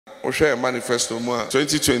We share a manifesto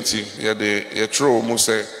 2020. Yeah, the true almost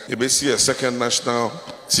say you see a second national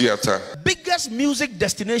theater. Biggest music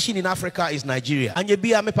destination in Africa is Nigeria. And you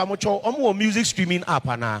be a me pamocho omo music streaming app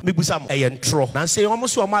ana me busam eyentro. Na say omo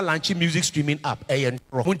so omo launch music streaming app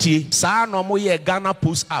eyentro. Auntie, sa no omo ye Ghana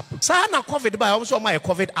Post app. Sa na COVID by omo so omo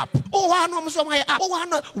COVID app. Oh wa no omo so omo app. Oh wa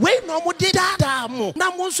no we no omo dey da mo. Na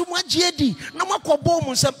mo so mo agedi. Na mo kobo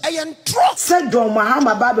mo nsam eyentro. Said John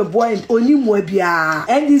Mahama babe boy oni mo bia.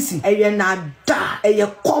 NDC eye na da eye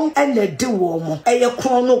kom ene de wo mo. Eye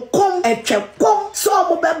krono kom etwe kom. So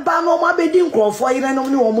omo be ba no omo be di nkrofo ire no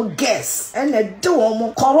ni omo guess. Ene de wo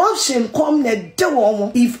mo. Corruption come ne de wo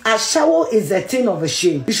mo. If Ashawonii is a thing of a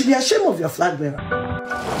shame, you should be ashamed of your flag bearer.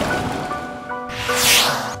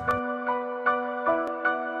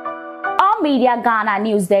 Media Ghana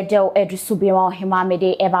News de do edusubira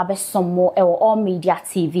himamede ebabe somo e all media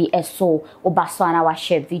TV eso obaswana wa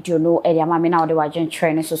share video no e amame na ode wajen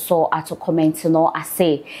training so ato comment no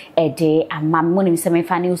ase e de amamuni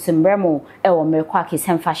msemefa news mbremo e wo mekwa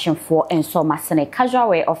kisem fashion for enso masene casual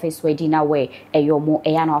wear office wear dinner wear e yomo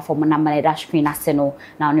e ya na afo na mane dash screen ase no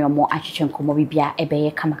na no yomo achiche nkomo bibia e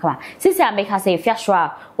be kama sisi ameka say Afia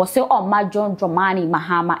Schwar wose o ma John Dramani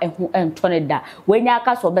Mahama ehu entoneda wenya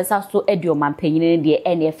aka so besa so edio mampanyine de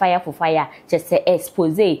ene fire for fire just say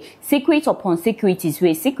expose secret upon secrets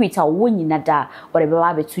we secret a wonyina da or be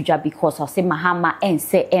ba betuja because of say Mahama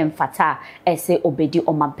ense emfata ese obedi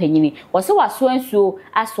o mampanyine wose waso ansuo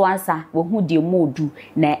aso ansa wo hu de modu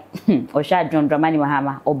na o sha John Dramani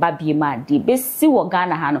Mahama oba biema de besi wo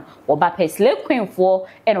Ghana ha no oba pesle queenfo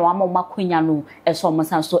ene wa mama kwanya no eso mo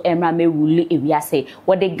san so emra mewuli ewiase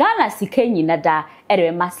wo de Ghana sika nyina da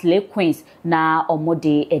ere masle queens na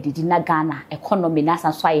omode edidi na Ghana economy na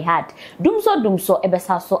san so I had dumso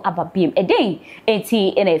ebesa so ababiem eden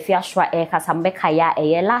enti ene Afia Schwar kasambeka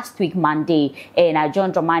ya last week Monday na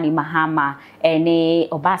John Dramani Mahama ene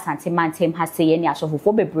obasante mantem hase ye ni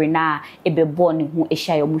asofofo bebre na ebebo ne hu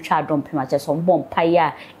ehia yo mutwa dompema che so bompa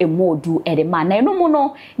ya emodu edema na eno mu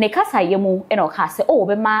no ne kasa ye mu ene okase o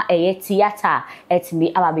obema theater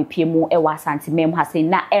etimi ababepie mu ewa asante mem hase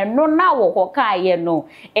na eno na wo hoka ye no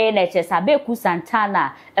ene chesa beku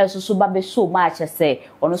Santana esusu babe so much se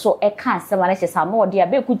ono so e kan se ma na chesa no de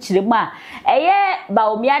abeku chirema eye ba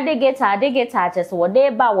omi ade guitar chesa wo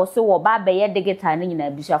de ba wo so wo ba be ye de guitar ni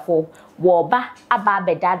nyina bisuafo wo ba aba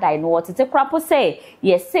be dada no wo tete krapo say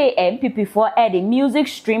yes say MPP for the music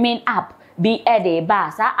streaming app be ede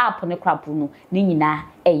ba sa app ne krapo no ni nyina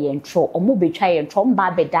eyentro omo betwa yentro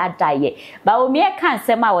mba be dada ye ba omi e kan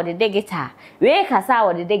se ma wo de guitar we kasa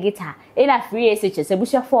wo de guitar ina free sh se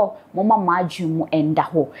bushafo mama majumu enda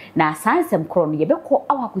ho na sansem kro no yebekọ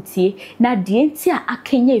awakutie na de enti a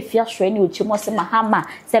akenya Afia Schwar ni ochimo se Mahama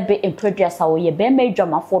se be introducer wo ye be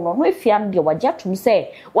madwamafo no no Afia no de wajatum se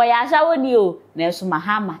wo ya Ashawonii o na so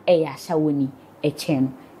Mahama ya Ashawonii echen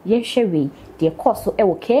ye hwewe de course e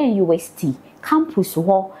wo KNUST campus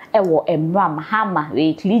ho ewo emra Mahama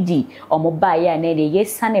we kliji omo baye na de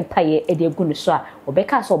yesane paye e de gunu so a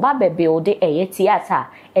obeka so ba be build e theater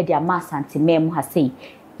e de amasante mem hase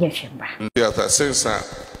ye hwembra theater since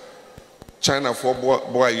China for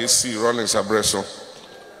boy you see Rollins Abreso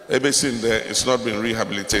everything there it's not been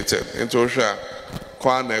rehabilitated into sha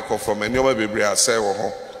kwana eko from any oba bebre ase wo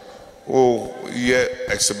ho oh yeah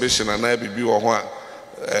exhibition and I be wo ho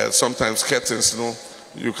sometimes curtains no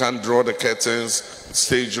you can't draw the curtains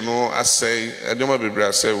stage you know I say and you might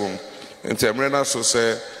be say room in terms so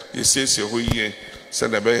say you see who ye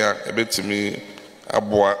send a bit to me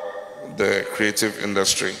about the creative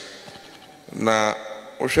industry now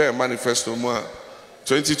we share a manifesto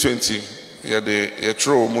 2020 yeah the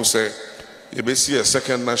true almost say you see a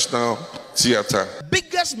second national theater.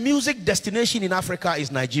 Biggest music destination in Africa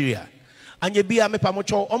is Nigeria and you be a me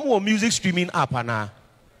pamocho omo music streaming app ana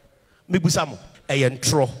me busamo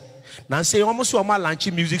eyentro na say almost omo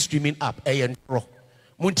launch music streaming app eyentro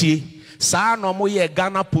muntie sa no omo ye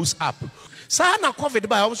Ghana Post app sa na COVID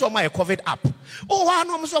by almost omo COVID app oh wa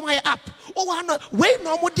no almost omo app oh wa no we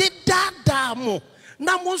no omo de dada mo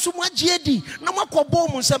na mo nso mo agiedi na mo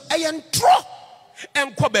akobo mo nsam eyentro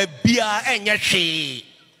enko ba bia enye hwe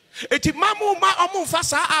eti mamu ma omo fa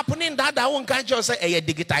sa app ni dada won kan je say eye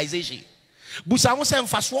digitization busa wo se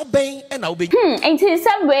mfa so ben e na obe in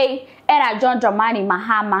some way era John Dramani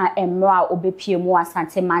Mahama emra obepie mu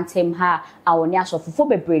asante mantem ha awoni asofofo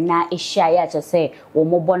bebre na ehia ya che se wo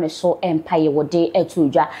mo bone so empire wode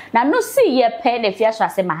etudwa na no see ye pe na Afia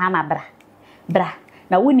Schwar se Mahama bra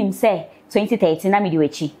na wonim se 2013 na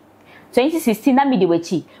midiwechi 2016 na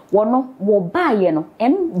midiwechi wono wo baaye no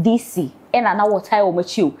MDC ena na wotai o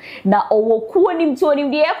machiu na owo kuonim ti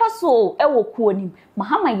onim de ekoso ewo kuonim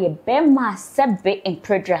Mahama ye bema sebe in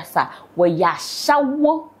predressa wo ya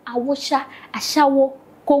shawo awosha ashawo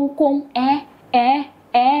konkon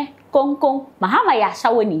konkon Mahama ya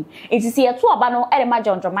Ashawonii itisi yetu oba no elema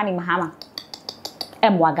jonjomani Mahama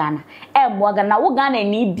emwagana wo Ghana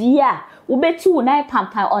ni bia wo betu na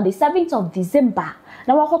pampan on the 7th of December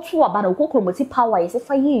na wakotu oba no kokromoti power yese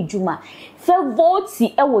fa ye ejuma fe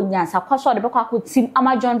vote ewo nyansa kwaso de bekwa akotim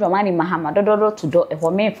ama jonjomani Mahama dododo to do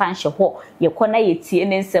eho me fan hye ho ye kona ye tie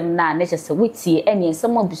ne nsem na ne chese wetie ene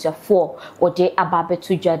nsem obusuafo ode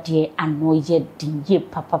ababetu dwade ano ye dinye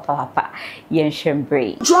papa ye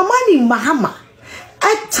nhwembre Dramani Mahama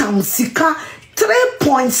atam sika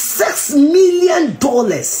 $3.6 million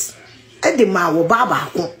ede ma wo baba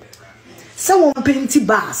ko se won penti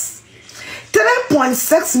bars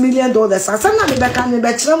 $3.6 million asana me beka me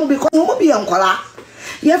bekira mu because mo bi enkola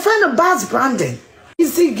your friend Baz Brandon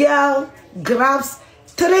easy girl grabs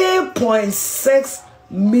 $3.6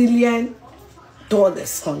 million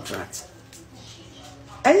contract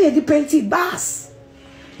and you the penti bars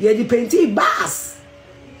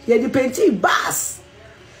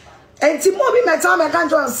and Timobi Metal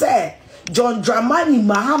Mekanjo say John Dramani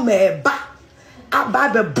Mahama ba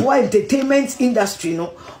about the boy entertainment industry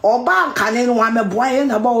no oba kane no wa me boy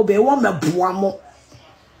na ba obe wo me boa mo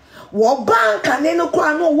wo ba kane no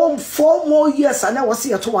kwa no wo 4 more years and was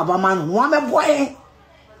here to abama no wa me boy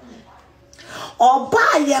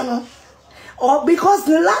oba ye no or because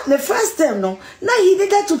the first time no now he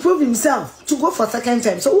needed to prove himself to go for second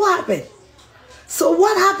time. So what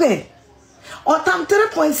happened? Or tam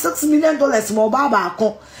 $3.6 million more baba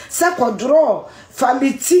ko se ko draw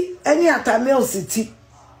family any atamel city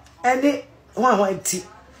any one tea.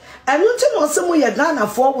 And you know some you Ghana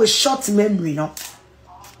for with short memory no.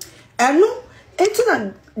 And no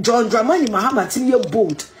into John Dramani Mahama till you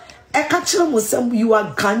bold. I catch them with some you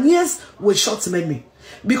are Ghanaians with short memory.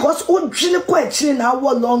 Because o dream question na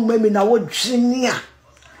wo long memory na wo dream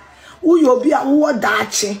wo yo bi a wo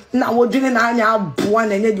daache na wo dream na anya aboa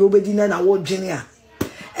na nya de obedi na wo dream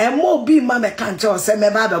a mo bi ma me kan che se me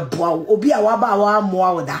ba be boa obi a wa ba wa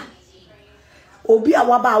amoa wo da obi a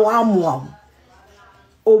wa ba wa amoa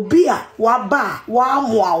obi a wa ba wa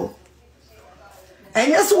amoa wo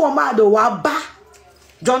enye so wo ma do wa ba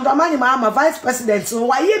John Dramani Mahama vice president no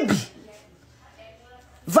wa ye bi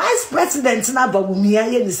Vice President na Babumia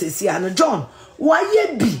ye ni sesi ano John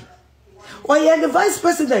waye bi oye the Vice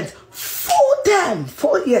President full term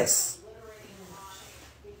 4 years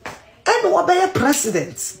and waye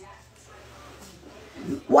president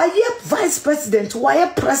waye Vice President waye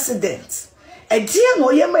president e dia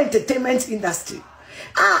no ye entertainment industry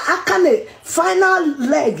akane final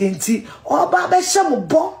leg nti oba be hye mo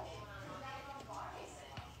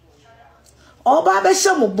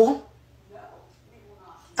bo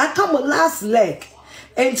I come last leg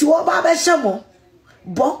and to oba be shamo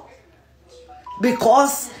bo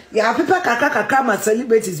because ya people kaka ma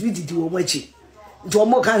celebrities we did wo machi do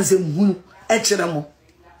mo kan se hunu e kire mo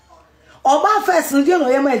oba first no no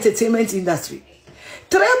yema entertainment industry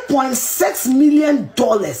 $3.6 million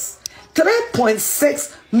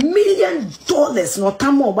 $3.6 million no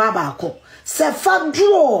tamo baba ko se fa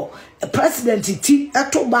draw president ti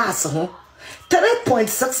eto bass ho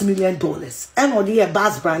 $3.6 million and on the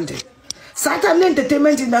Baz Brandon. Certain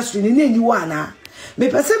entertainment industry in any one. Me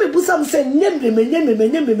person me put some say name and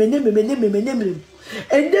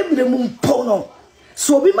them pono.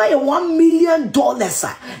 So be my $1 million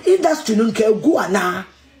industry no ke go na.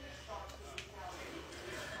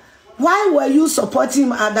 Why were you supporting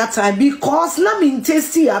him at that time? Because na me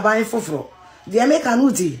tasty aban foforo. The American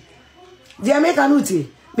uti.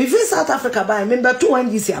 Me free South Africa buy member 2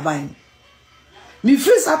 NDC aban. Me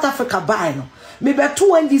free South Africa buy no. Me be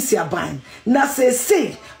 2 NDC aban. Na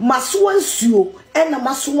say maso ansuo e na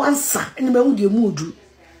maso ansa e na mehu de mudu.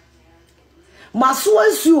 Maso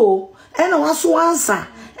ansuo e na maso ansa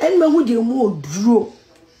e na mehu de mu oduro.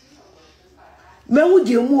 Mehu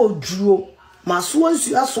de mu oduro. Maso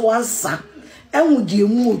ansuo aso ansa e hu de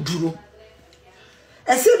mu oduro.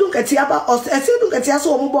 Esedun ketia ba esedun ketia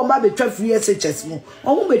so omo bo ma betwa free SHS mu.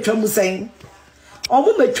 Omo betwa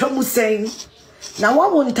mu sen. Na wa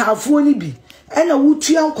wontafo ni bi e na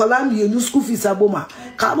wutua nkola mienu school fees aboma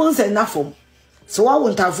carbon se na fom so wa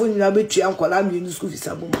wontafo ni na betua nkola mienu school fees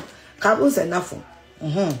aboma carbon se na fom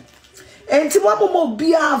enti mo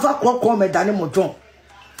bia ava kokko medane mo don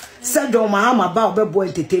se don Mahama ba obebo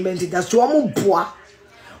entertainment industry omo boa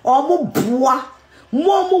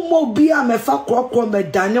mo bia mefa kokko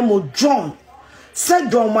medane mo John se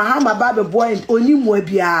don Mahama ba bebo oni mo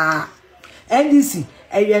bia NDC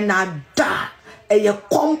eye na da eye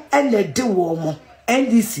kom ene de wo mo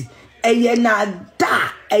NDC eye na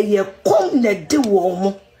da eye kom ne de wo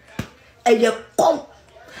mo eye kom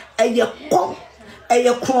eye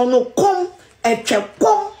krono kom etwe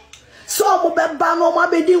kom so mo beba no ma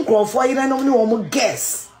be di nkrofo yire no ne wo mo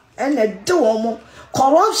guess ene de wo mo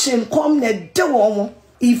corruption kom ne de wo mo.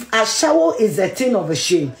 If Ashawo is a thing of a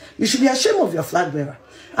shame, you should be ashamed of your flag bearer.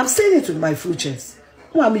 I'm saying it with my full chest.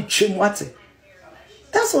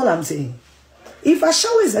 That's all I'm saying. If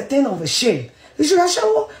Ashawo is a thing of a shame, you should be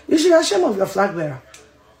ashamed of your flag bearer.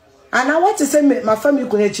 And I want to say my family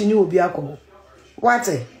connection will be alcohol. What?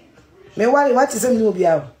 Me what to say no be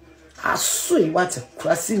out. I swear what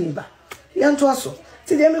Krasiniba. Yanto aso.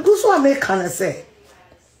 Ti dem go so American na say.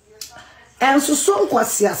 And so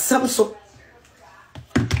kwasi asem so.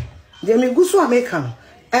 Dem go so American.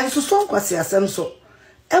 And so kwasi asem so.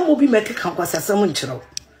 Emobi make kan kwasi asem nchiro.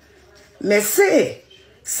 Me say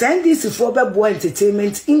send this for Bebo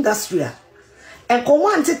entertainment industry. And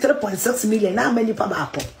command 3.6 million na many pa ba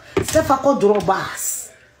ko. Stefako draw bars.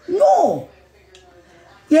 No.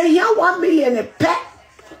 Yeah, 1 million a pet.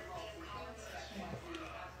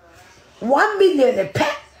 1 million a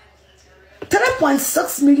pet.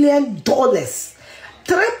 $3.6 million.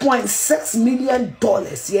 $3.6 million.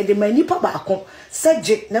 Yeah, the many pabako said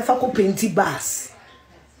Jake never could paint bars.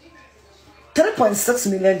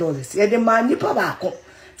 $3.6 million. Yeah, the many pabako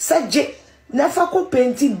said Jake never could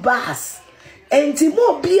paint bars. And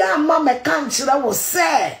Timo Bia Mama country was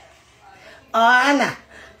say, Anna,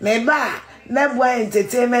 meba. McBrown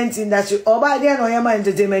entertainment industry. Oba dia no yema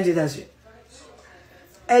entertainment industry.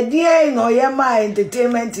 Dia no yema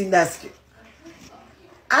entertainment industry.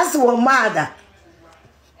 As wo mother.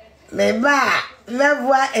 Meba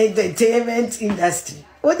McBrown entertainment industry.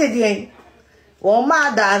 What did you? Wo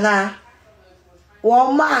mother na.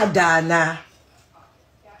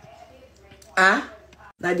 Ah?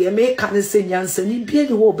 Na dia make kan say nyansa ni bia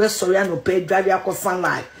ni wo be sorry an ope drive akofan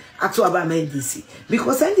live. Ato aba NDC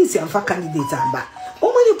because NDC amfa candidate amba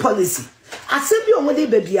omani policy asebi omode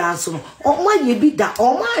baby anso oma ye bi da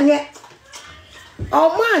oma anye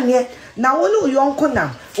na wonu yonko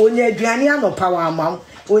na onye aduane anopa wa amaw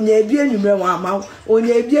onye ebi enumre wa amaw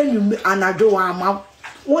onye ebi enum anadwo wa amaw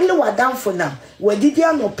wonu wadamfo na wadidi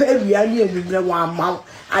anopa awia ne enumre wa amaw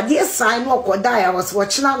ade sai no okoda ya was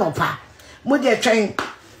wochina anopa mo de twen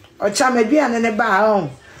ocha maduane ne ba on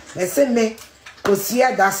ese me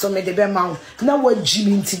Kosia da so me de be ma na wa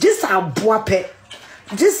jimi nti just aboa pe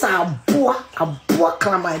just aboa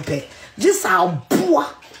klamai pe just aboa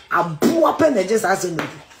pe na just aso no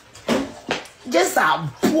just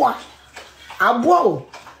aboa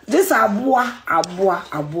just aboa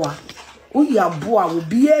uyi aboa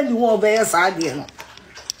obi eni wo be yesa ade no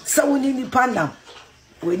se woni ni pandam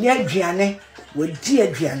woni aduane wodi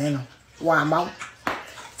aduane no wa ma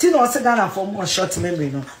ti no se Ghana for more short memory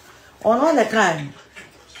no. On all the time,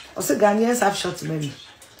 also Ghanaians have short memory,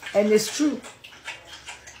 and it's true.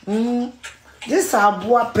 This are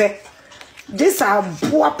boape,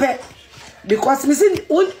 because missing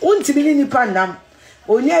untimi ni pandam.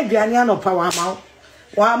 Only aduane no pa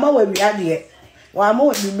wa ma we wiade, wa ma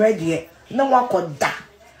we mrede, no wa koda.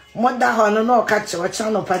 Moda ho no catch wa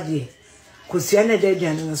channel pa die. Kosia na de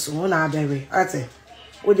aduane so na abewe. Ate,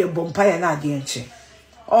 wo de bompa na ade enche.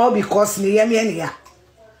 All because me ya.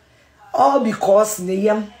 All because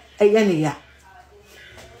Niyam Ayania.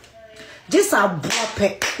 Just a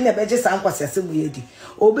boape, never just unquas as a weedy.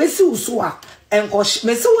 Obesi usua, and cosh,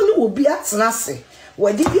 Messoni will be at Nasi.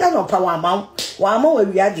 Where did you know power mount? Wamo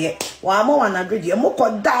we are dear, Wamo and a good year,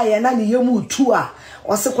 Moko die and any yomu tua,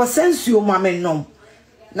 or sequence you, mamma nom.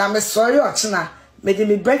 Now, Miss Sorry Ochina, made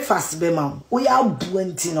me breakfast be mum. We are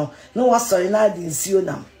buentino, no was sorry, I didn't see you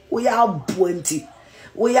now. We are buenti.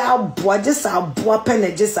 We are boa, just our boa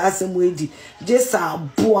pen, just as him weedy, just our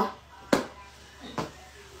boa,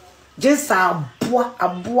 a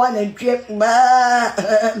boa and drip,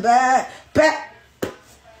 pet,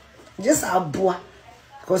 just our boa,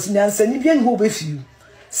 because Nancy Nibian will be few.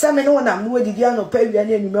 Some no one am no Diano pay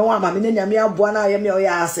any mamma, and Yamia Buana,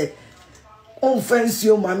 Yamia said, oh, friends,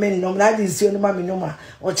 you, my men, no, I didn't see your mammy no more,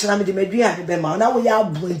 or Chinami de Media, Bema. Now we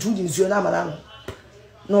are going to use your name.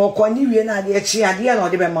 No, Kwani na de chi ade na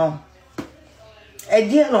ode be ma.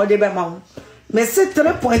 Ade na ode be ma. Me say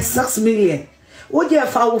 3.6 million. Wo je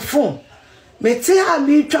fa wo phone. Me te ha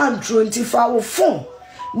mi twan 24 wo phone.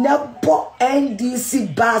 Na bo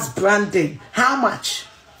NDC bus branding. How much?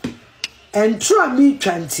 And try me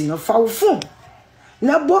 20 no fa wo phone.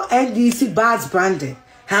 Na bo NDC bus branding.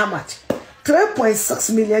 How much?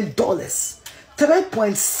 $3.6 million.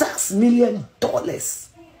 $3.6 million. $3.6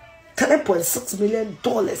 $3.6 million.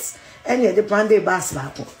 And you're the branded bass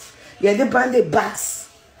back. You're the branded bass.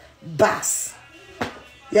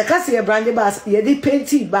 You can't see a branded bass. You're the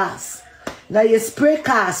painted bass. Now you spray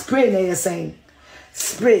car, spray, now you're saying.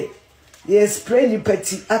 Spray. You spray the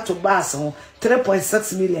petty at to bass on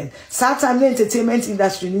 3.6 million. Sometime the entertainment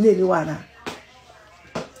industry in anyone.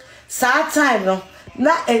 Sometime no,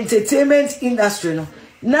 not entertainment industry no,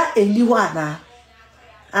 not anyone.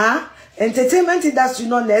 Entertainment industry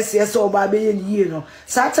no next year so baby in year no.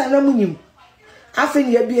 Sometime no munim. I think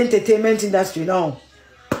you be entertainment industry no.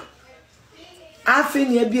 I think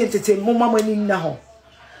you be entertainment. Mama money now.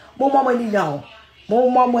 Mama money now.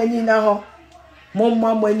 Mama money now.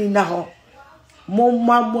 Mama money now.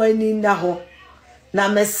 Mama money now. Na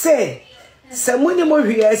me say, se muni mo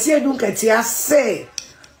hwe ase edun katia say,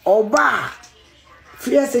 oba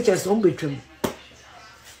free SHS on betwem.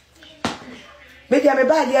 Me dia me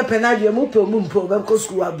ba dia penadie mo pe mu mpo be ko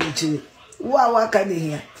school abichi. Wa ka ne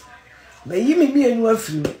hia. Me yi me enu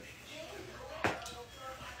afiri.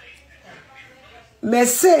 Me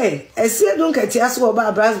say, ase edun katia so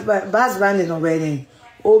oba brass band no be ni.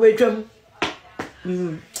 O betwem.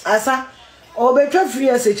 Asa obetwa free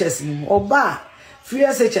SHS no oba free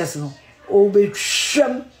SHS no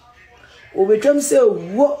obetwam say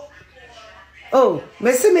wo oh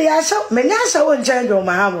me se me ya sha won change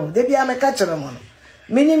Mahama de bia me ka kire mo no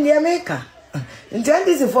minim de America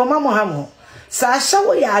ndisi for Mahama sa sha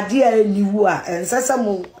wo ya ade aniwu a ensasa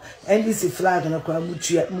mo ndisi flag no kwa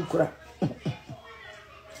mukura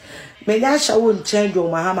me ya sha won change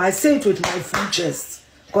Mahama. I say it with my full chest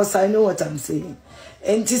because I know what I'm saying.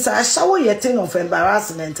 And it's a shower your thing of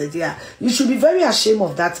embarrassment, dear. You should be very ashamed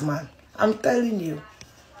of that man. I'm telling you.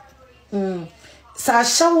 So a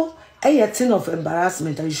shower a thing of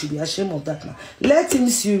embarrassment, and you should be ashamed of that man. Let him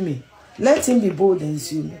sue me. Let him be bold and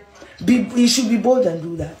sue me. He should be bold and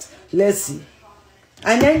do that. Let's see.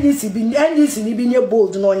 And then this he be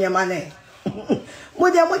bold no your money.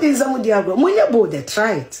 When you're bold,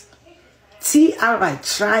 try it.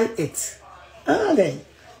 Try it. Then.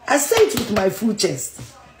 I say it with my full chest.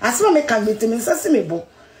 As long as I can meet him, say me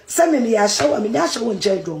a shower and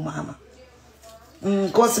change Mahama.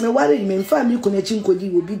 Cause me worry me family connection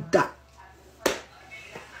will be that.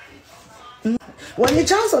 When you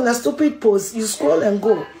chance on a stupid post, you scroll and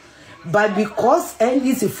go. But because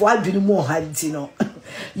NDC for more hard,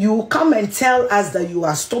 you come and tell us that you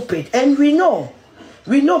are stupid. And we know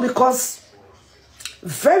because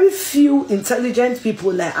very few intelligent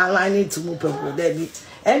people like aligning to move people.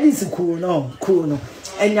 And this is cool no.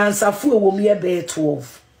 And Yansafu will be a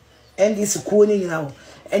 12. And this is cool now.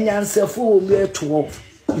 And Yansafu will be 12.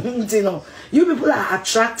 You people are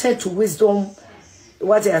attracted to wisdom.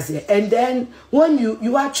 What I say. And then when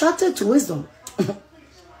you are attracted to wisdom,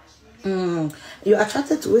 you are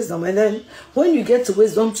attracted to wisdom. And then when you get to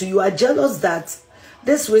wisdom, you are jealous that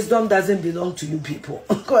this wisdom doesn't belong to you people.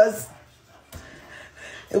 Because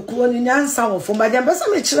for my dear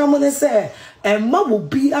person, say, and ma will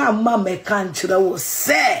be a mamma country was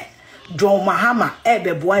say, John Mahama,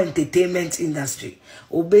 ebe boy entertainment industry,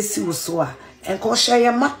 obesi uswa, and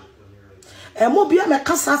koshaya ma, and mo be a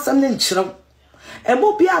mekasa something chiro, and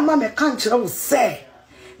mo be a mamma country was say,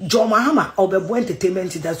 John Mahama, obe boy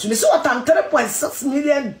entertainment industry. So what I'm $3.6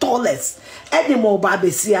 million, any more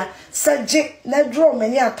babesia, said J, na draw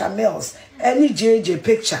many camels, any JJ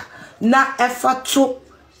picture, na Afutuo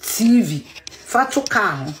TV, Fatu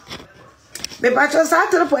Kam. Me purchase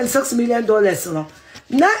 $3.6 million no.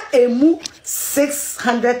 Na emu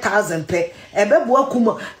 600,000 pe. Ebe bo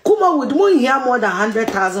kuma would mo here more than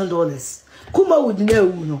 $100,000. Kuma would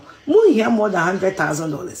no. Mo here more than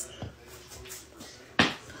 $100,000.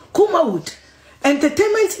 Kuma would.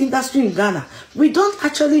 Entertainment industry in Ghana, we don't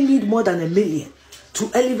actually need more than $1 million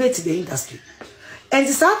to elevate the industry. And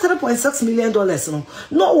it's $3.6 million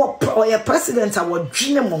no what your president our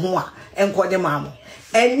dream moa and Kwadwo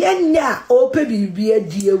and yenya ope bibi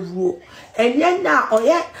die ruo and yenya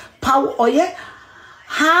oye power oye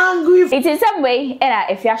hungry. It is some way era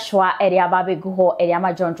Afia Schwar area babe go area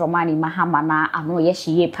ma John Dramani Mahama na ano ye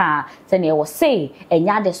hye pa se ne wo say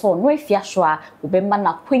enya de so no Afia Schwar obemma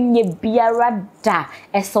na kwenye biara da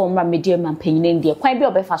eso mra medium man panyin de kwan bi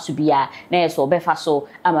obefa so bia na eso obefa so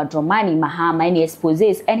ama Dramani Mahama any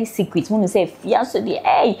exposes any secret mun say Afia so de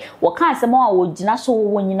wo kan se mo a wo gina so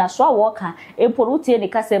wo nyina so a wo kan eporutie ne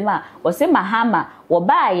kasema wo se Mahama wo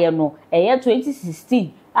baaye no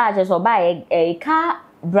 2016 just buy a car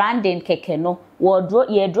branding keke no wardrobe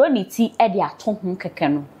ye drone ti e de ato ho keke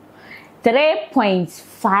no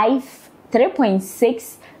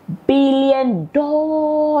 3.6 billion.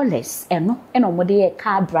 And omode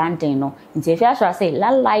car branding no. Nti Afia Schwar say la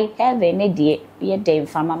like heaven e die ye dey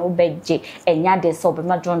fama no beje enya de so be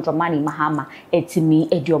ma money Mahama etimi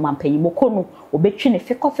edi o mampanyi mokono obetwi ne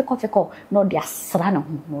feko no de asra no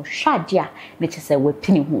no hwadia ne chese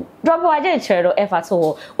wepini hu drop waje chero efa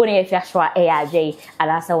to oni Afia Schwar eyaje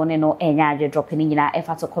alasa woni no enyaje drop ni nyina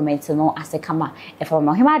efa to comment no asekama efa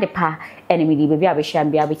ma hima de pa enemy di bia be hia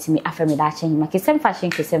bia betimi afemi da chen ma kesem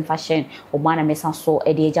fashion o mana mesan so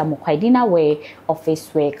edi eja mo kwaidina we office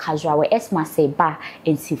we casual we esma say ba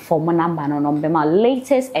enti form number no my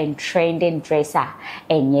latest and trending dresser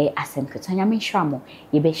enye asem kutanya me shamo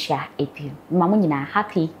ye be share epi mamu nyina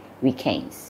happy weekends.